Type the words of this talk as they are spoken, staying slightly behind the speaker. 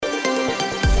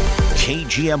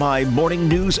KGMI Morning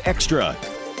News Extra.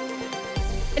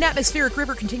 An atmospheric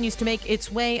river continues to make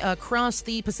its way across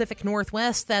the Pacific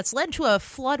Northwest. That's led to a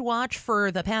flood watch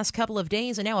for the past couple of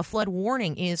days, and now a flood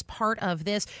warning is part of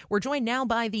this. We're joined now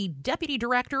by the Deputy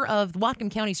Director of Whatcom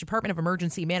County's Department of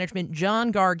Emergency Management, John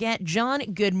Gargett. John,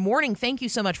 good morning. Thank you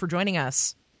so much for joining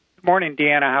us. Good morning,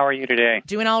 Dianna. How are you today?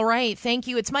 Doing all right. Thank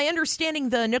you. It's my understanding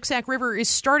the Nooksack River is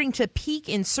starting to peak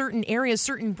in certain areas,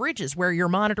 certain bridges where you're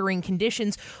monitoring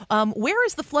conditions. Where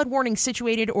is the flood warning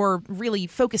situated or really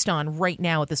focused on right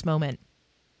now at this moment?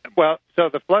 Well, so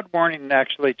the flood warning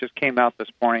actually just came out this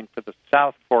morning for the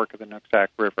South Fork of the Nooksack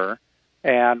River.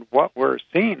 And what we're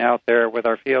seeing out there with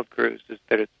our field crews is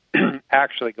that it's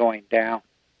actually going down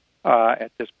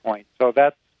at this point. So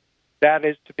that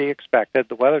is to be expected.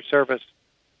 The Weather Service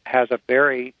has a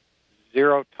very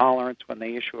zero tolerance when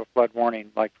they issue a flood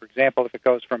warning. Like, for example, if it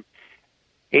goes from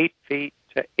 8 feet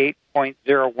to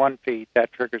 8.01 feet,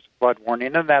 that triggers a flood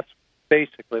warning, and that's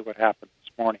basically what happened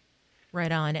this morning.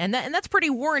 Right on. And that's pretty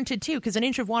warranted, too, because an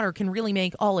inch of water can really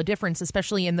make all a difference,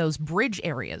 especially in those bridge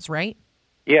areas, right?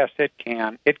 Yes, it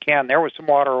can. It can. There was some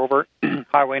water over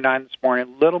Highway 9 this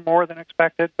morning, a little more than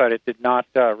expected, but it did not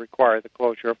require the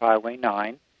closure of Highway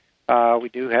 9. We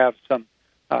do have some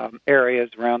areas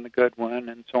around the Goodwin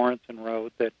and Sorensen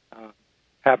Road that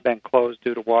have been closed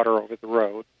due to water over the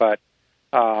road. But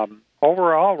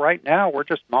overall, right now, we're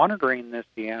just monitoring this,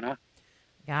 Dianna.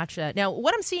 Gotcha. Now,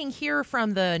 what I'm seeing here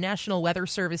from the National Weather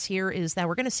Service here is that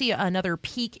we're going to see another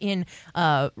peak in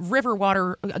river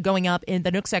water going up in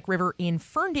the Nooksack River in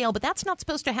Ferndale, but that's not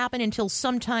supposed to happen until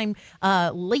sometime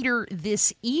later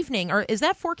this evening. Is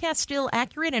that forecast still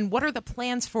accurate, and what are the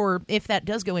plans for if that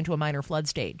does go into a minor flood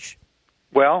stage?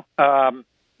 Well,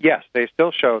 yes, they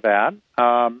still show that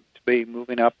to be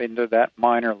moving up into that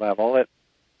minor level.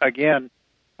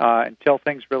 Until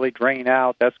things really drain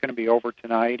out, that's going to be over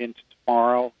tonight into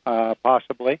tomorrow,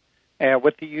 possibly, and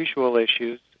with the usual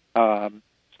issues,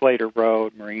 Slater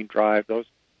Road, Marine Drive, those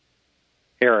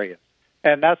areas.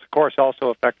 And that's, of course, also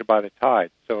affected by the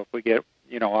tide. So if we get,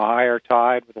 a higher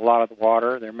tide with a lot of the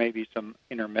water, there may be some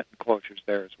intermittent closures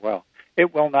there as well.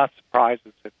 It will not surprise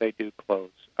us if they do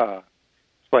close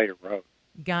Slater Road.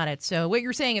 Got it. So what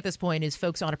you're saying at this point is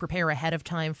folks ought to prepare ahead of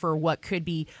time for what could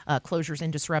be closures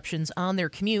and disruptions on their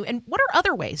commute. And what are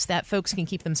other ways that folks can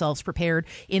keep themselves prepared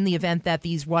in the event that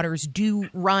these waters do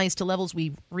rise to levels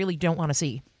we really don't want to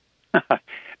see?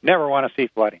 Never want to see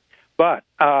flooding. But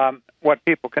what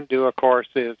people can do, of course,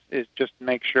 is just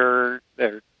make sure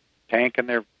their tank in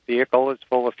their vehicle is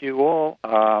full of fuel.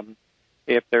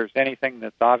 If there's anything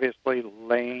that's obviously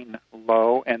laying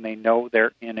low and they know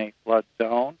they're in a flood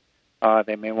zone,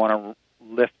 they may want to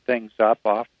lift things up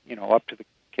up to the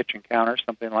kitchen counter,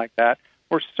 something like that.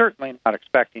 We're certainly not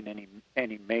expecting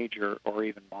any major or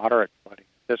even moderate flooding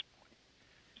at this point.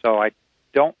 So I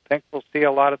don't think we'll see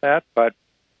a lot of that, but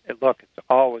look, it's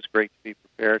always great to be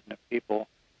prepared. And if people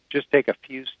just take a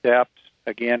few steps,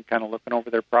 again, kind of looking over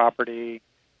their property,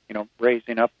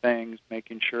 raising up things,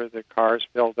 making sure their car's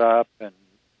filled up, and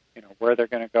where they're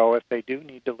going to go if they do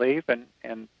need to leave.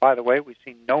 And by the way, we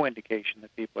see no indication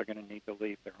that people are going to need to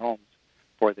leave their homes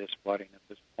for this flooding at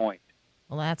this point.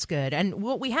 Well, that's good. And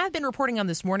what we have been reporting on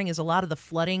this morning is a lot of the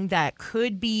flooding that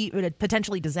could be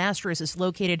potentially disastrous is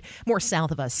located more south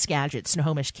of us, Skagit,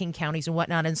 Snohomish, King counties and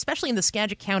whatnot. And especially in the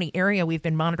Skagit County area, we've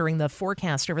been monitoring the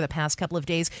forecast over the past couple of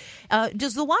days.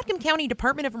 Does the Whatcom County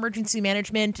Department of Emergency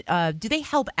Management, do they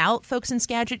help out folks in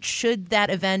Skagit should that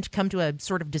event come to a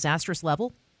sort of disastrous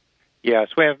level? Yes,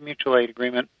 we have a mutual aid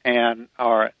agreement, and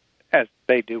as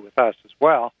they do with us as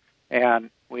well, and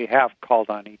we have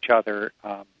called on each other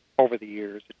over the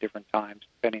years at different times,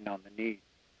 depending on the need.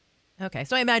 Okay,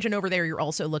 so I imagine over there you're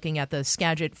also looking at the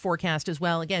Skagit forecast as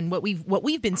well. Again, what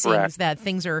we've been seeing is that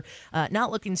things are not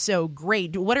looking so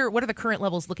great. What are the current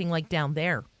levels looking like down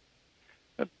there?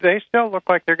 They still look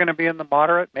like they're going to be in the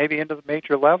moderate, maybe into the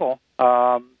major level.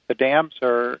 The dams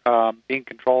are being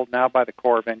controlled now by the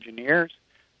Corps of Engineers.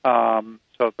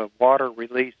 So the water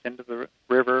release into the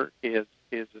river is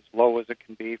as low as it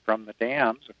can be from the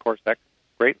dams. Of course, that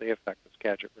greatly affects the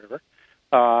Skagit River.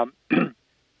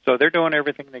 So they're doing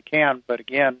everything they can, but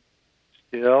again,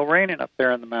 still raining up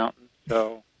there in the mountains.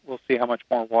 So we'll see how much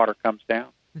more water comes down.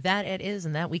 That it is,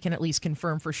 and that we can at least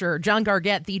confirm for sure. John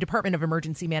Gargett, the Department of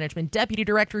Emergency Management Deputy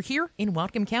Director here in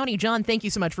Whatcom County. John, thank you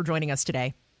so much for joining us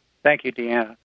today. Thank you, Dianna.